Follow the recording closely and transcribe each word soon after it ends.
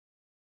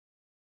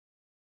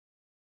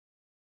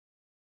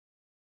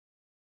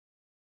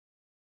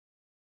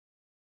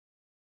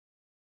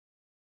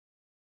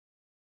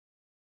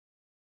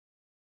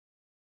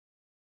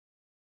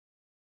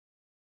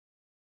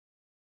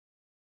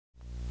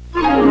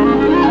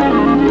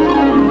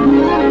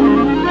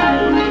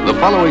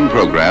following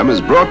program is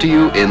brought to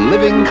you in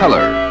living color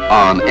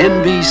on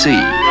NBC.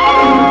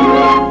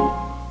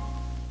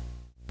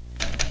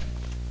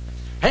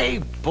 Hey,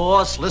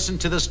 boss, listen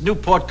to this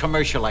Newport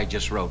commercial I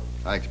just wrote.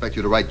 I expect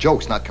you to write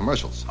jokes, not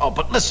commercials. Oh,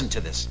 but listen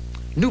to this.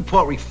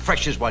 Newport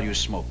refreshes while you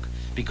smoke,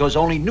 because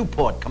only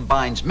Newport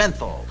combines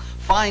menthol,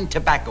 fine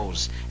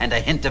tobaccos, and a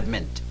hint of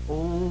mint.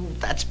 Oh,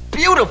 that's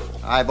beautiful.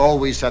 I've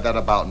always said that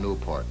about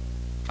Newport.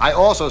 I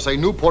also say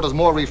Newport is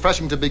more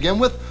refreshing to begin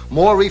with,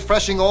 more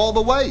refreshing all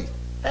the way.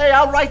 Hey,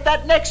 I'll write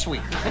that next week.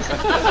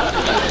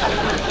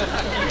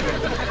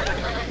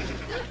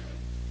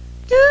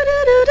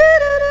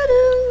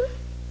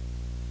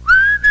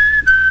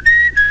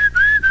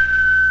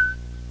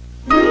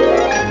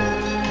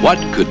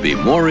 What could be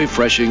more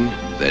refreshing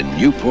than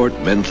Newport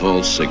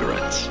menthol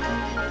cigarettes?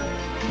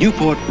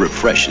 Newport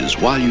refreshes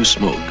while you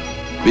smoke,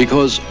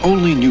 because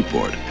only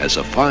Newport has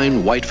a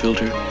fine white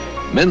filter,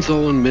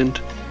 menthol and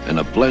mint, and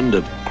a blend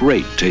of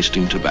great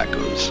tasting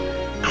tobaccos.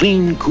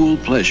 Clean, cool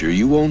pleasure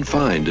you won't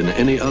find in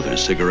any other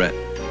cigarette.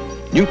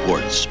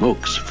 Newport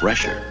smokes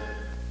fresher.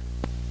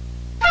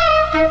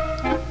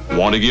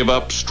 Want to give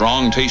up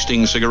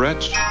strong-tasting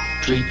cigarettes?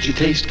 Treat your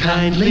taste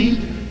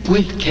kindly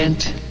with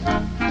Kent.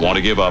 Want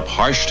to give up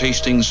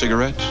harsh-tasting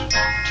cigarettes?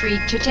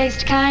 Treat your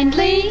taste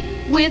kindly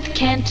with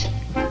Kent.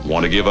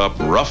 Want to give up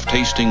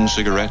rough-tasting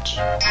cigarettes?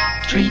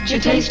 Treat your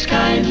taste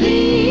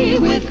kindly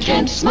with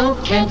Kent.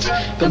 Smoke Kent,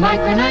 the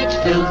micronite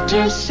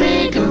filter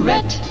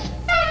cigarette.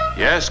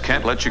 Yes,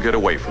 Kent lets you get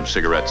away from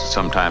cigarettes that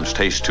sometimes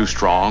taste too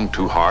strong,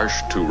 too harsh,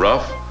 too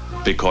rough.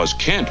 Because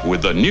Kent,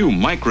 with the new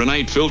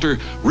micronite filter,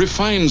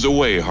 refines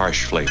away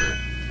harsh flavor,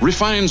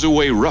 refines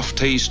away rough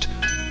taste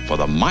for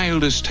the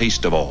mildest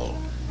taste of all.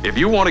 If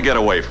you want to get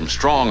away from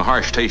strong,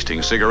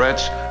 harsh-tasting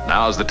cigarettes,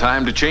 now's the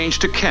time to change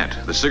to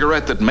Kent, the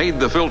cigarette that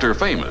made the filter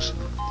famous.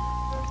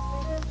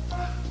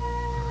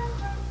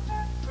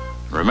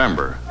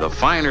 Remember, the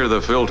finer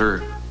the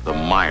filter, the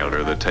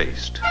milder the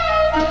taste.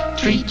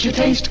 Treat your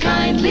taste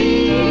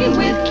kindly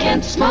with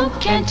Kent. Smoke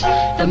Kent,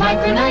 the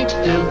micronite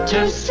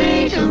filter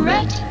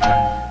cigarette.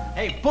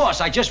 Hey,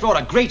 boss, I just wrote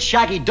a great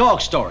shaggy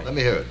dog story. Let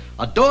me hear it.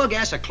 A dog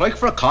asks a clerk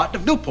for a carton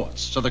of Newports.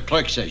 So the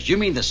clerk says, "You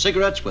mean the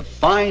cigarettes with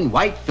fine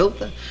white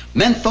filter,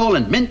 menthol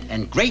and mint,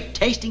 and great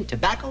tasting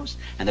tobaccos?"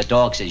 And the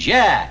dog says,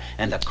 "Yeah,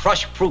 and the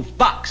crush-proof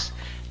box."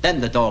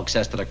 Then the dog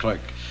says to the clerk,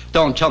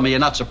 "Don't tell me you're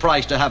not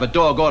surprised to have a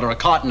dog order a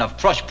carton of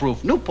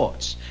crush-proof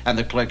Newports." And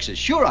the clerk says,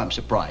 "Sure, I'm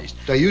surprised."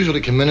 They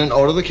usually come in and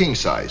order the king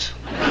size.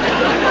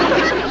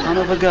 Son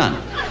of a gun.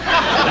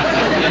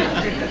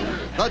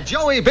 The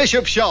Joey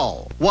Bishop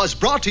Show was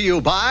brought to you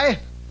by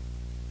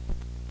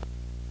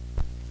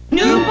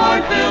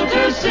Newport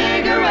filter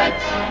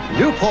cigarettes.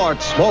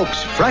 Newport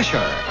smokes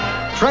fresher.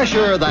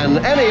 Fresher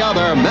than any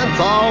other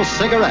menthol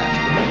cigarette.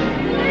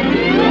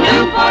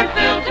 Newport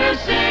filter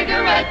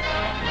cigarettes.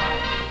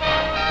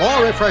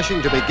 More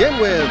refreshing to begin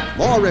with,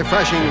 more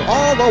refreshing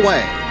all the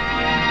way.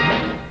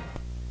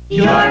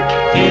 York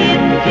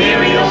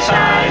Imperial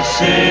Size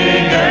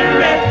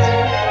Cigarette.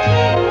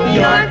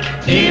 York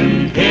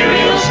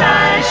Imperial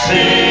Size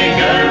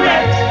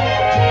Cigarette.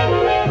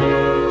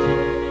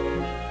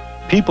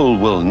 People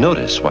will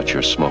notice what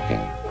you're smoking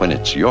when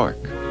it's York.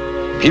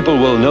 People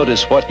will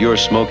notice what you're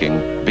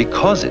smoking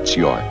because it's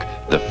York,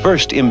 the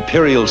first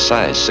imperial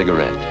size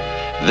cigarette.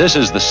 This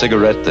is the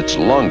cigarette that's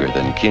longer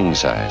than king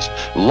size,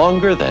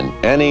 longer than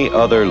any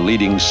other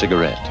leading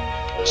cigarette.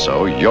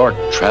 So York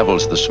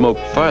travels the smoke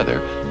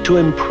farther to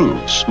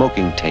improve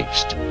smoking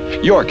taste.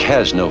 York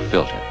has no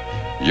filter.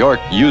 York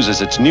uses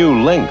its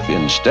new length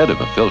instead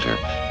of a filter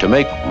to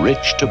make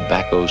rich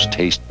tobaccos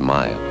taste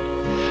mild.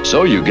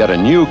 So you get a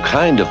new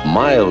kind of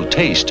mild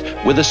taste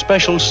with a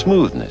special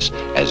smoothness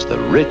as the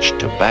rich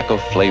tobacco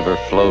flavor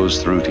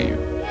flows through to you.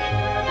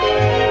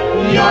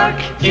 York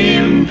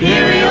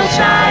Imperial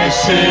Size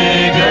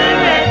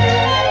Cigarette.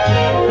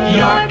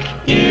 York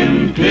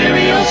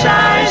Imperial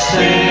Size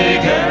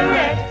Cigarette.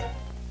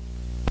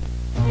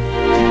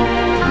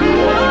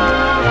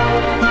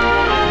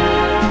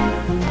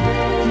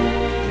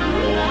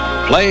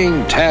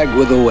 Playing tag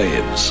with the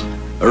waves,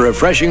 a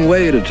refreshing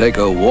way to take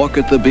a walk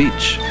at the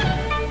beach.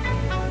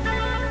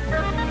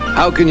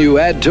 How can you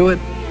add to it?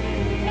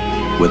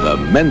 With a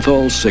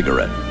menthol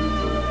cigarette.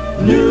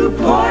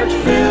 Newport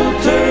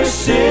filter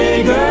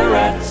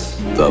cigarettes.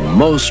 The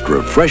most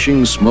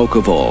refreshing smoke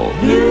of all.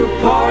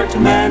 Newport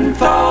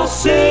menthol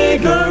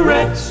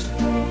cigarettes.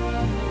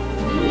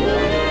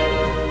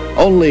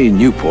 Only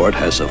Newport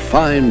has a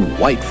fine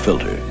white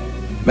filter,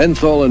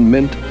 menthol and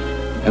mint,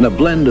 and a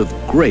blend of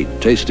great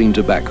tasting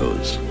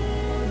tobaccos.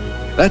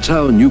 That's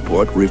how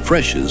Newport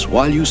refreshes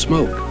while you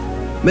smoke,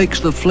 makes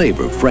the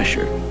flavor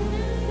fresher.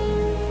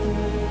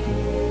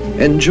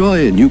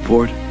 Enjoy a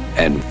Newport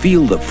and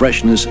feel the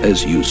freshness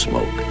as you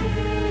smoke.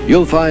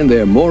 You'll find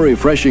they're more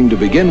refreshing to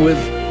begin with,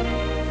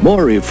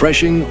 more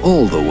refreshing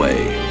all the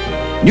way.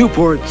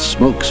 Newport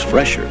smokes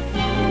fresher.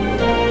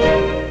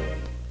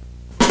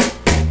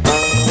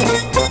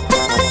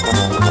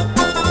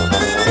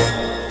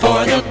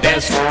 For the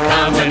best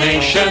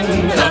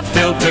combination of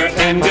filter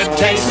and good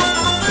taste,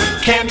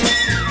 Kent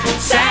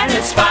satisfies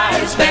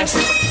satisfies best.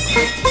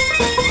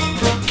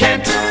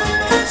 Kent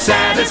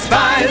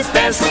satisfies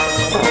best.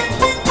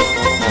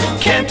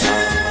 Kent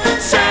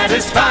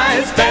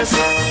satisfies best.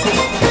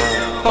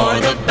 For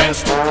the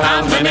best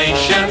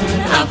combination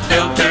of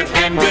filter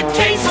and good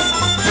taste,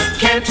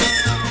 Kent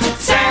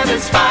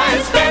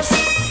satisfies best.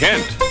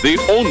 Kent, the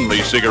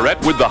only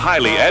cigarette with the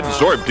highly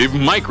adsorptive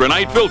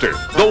micronite filter.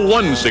 The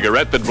one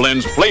cigarette that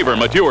blends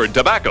flavor-matured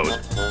tobaccos.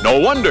 No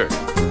wonder.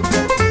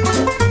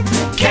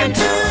 Kent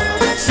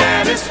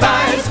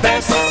satisfies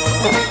best.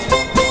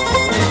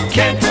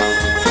 Kent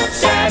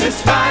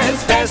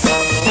satisfies best.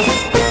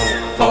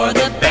 For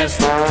the best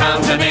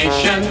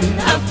combination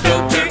of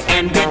filter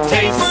and good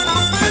taste,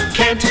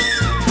 Kent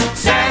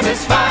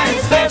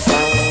satisfies best.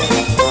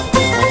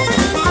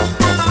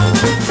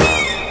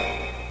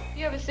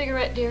 You have a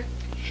cigarette, dear?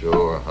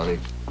 Sure, honey.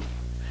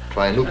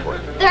 Try a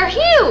Newport. They're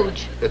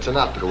huge. It's an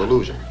optical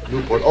illusion.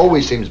 Newport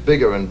always seems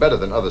bigger and better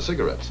than other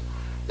cigarettes.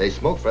 They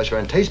smoke fresher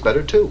and taste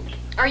better, too.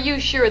 Are you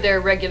sure they're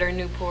regular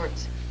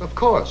Newports? Of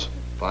course.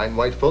 Fine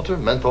white filter,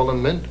 menthol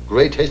and mint,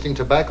 great tasting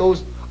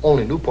tobaccos.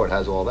 Only Newport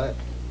has all that.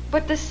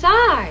 But the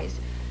size.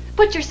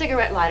 Put your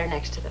cigarette lighter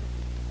next to them.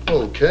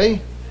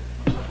 Okay.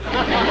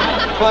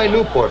 Try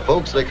Newport,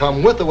 folks. They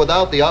come with or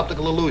without the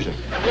optical illusion.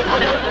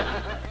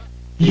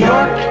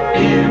 York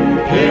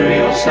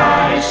Imperial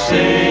Size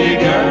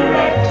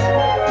Cigarette.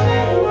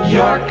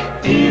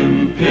 York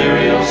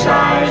Imperial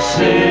Size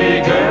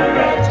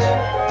Cigarette.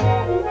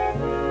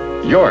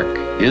 York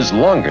is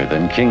longer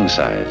than king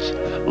size,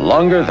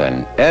 longer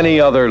than any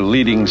other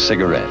leading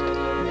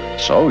cigarette.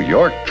 So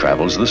York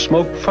travels the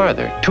smoke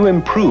farther to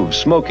improve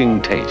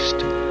smoking taste.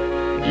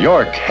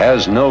 York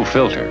has no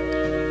filter.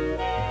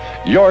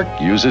 York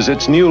uses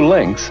its new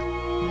length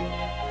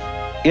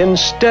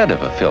instead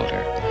of a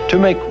filter to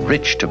make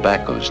rich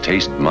tobaccos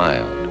taste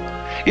mild.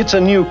 It's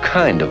a new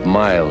kind of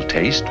mild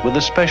taste with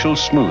a special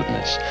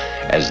smoothness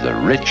as the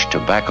rich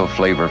tobacco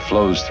flavor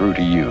flows through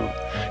to you.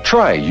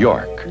 Try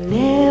York.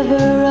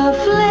 Never a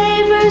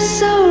flavor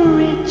so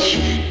rich,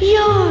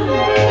 York.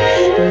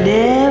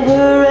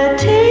 Never a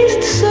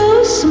taste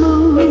so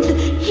smooth,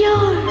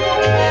 York.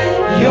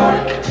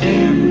 York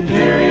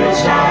Imperial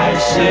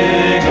Size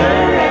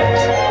Cigarette.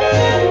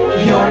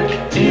 York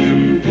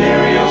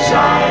Imperial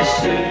Size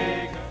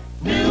Cigarette.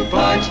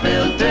 Newport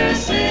filter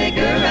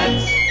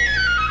cigarettes.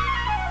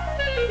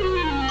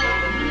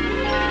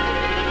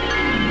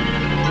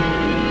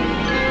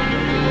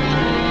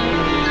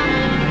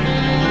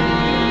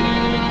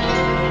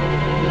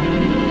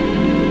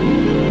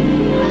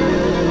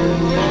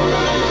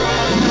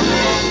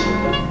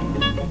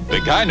 The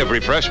kind of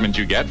refreshment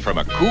you get from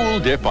a cool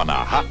dip on a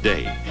hot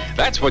day.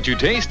 That's what you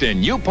taste in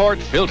Newport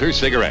Filter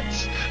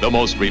Cigarettes. The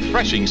most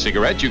refreshing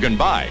cigarette you can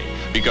buy.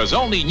 Because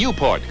only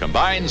Newport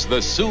combines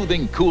the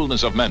soothing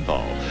coolness of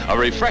menthol, a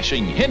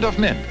refreshing hint of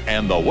mint,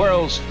 and the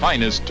world's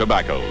finest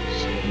tobaccos.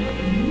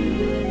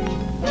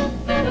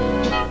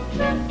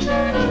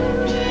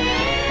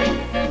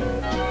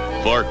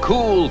 For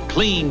cool,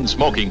 clean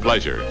smoking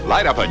pleasure,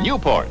 light up a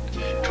Newport.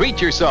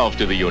 Treat yourself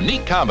to the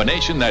unique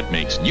combination that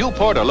makes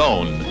Newport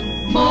alone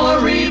more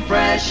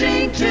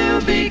refreshing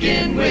to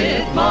begin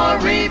with, more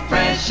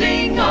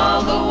refreshing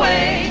all the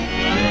way.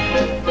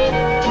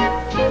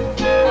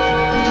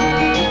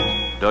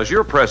 Does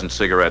your present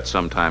cigarette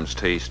sometimes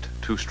taste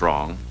too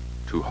strong,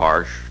 too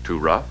harsh, too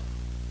rough?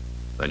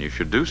 Then you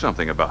should do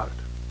something about it.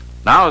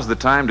 Now is the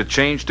time to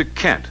change to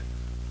Kent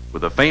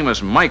with the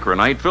famous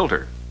micronite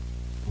filter.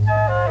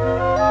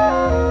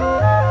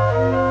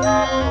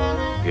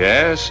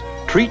 Yes,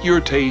 treat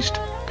your taste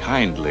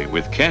kindly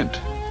with Kent.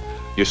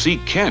 You see,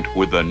 Kent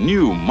with the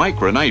new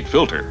micronite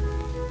filter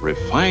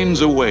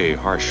refines away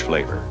harsh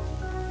flavor,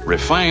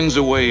 refines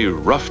away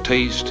rough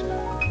taste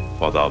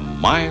for the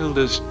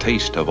mildest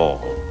taste of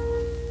all.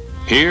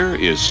 Here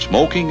is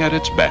smoking at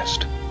its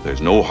best.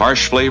 There's no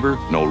harsh flavor,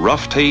 no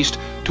rough taste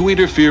to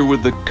interfere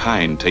with the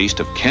kind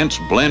taste of Kent's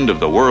blend of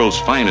the world's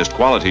finest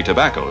quality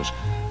tobaccos.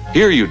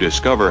 Here you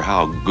discover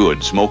how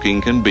good smoking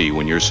can be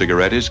when your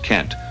cigarette is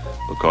Kent,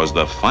 because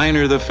the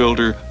finer the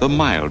filter, the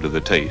milder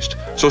the taste.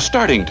 So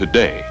starting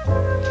today,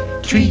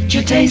 Treat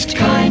your taste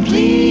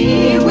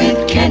kindly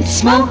with Kent.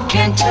 Smoke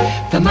Kent,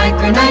 the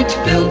micronite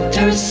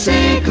filter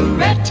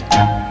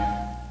cigarette.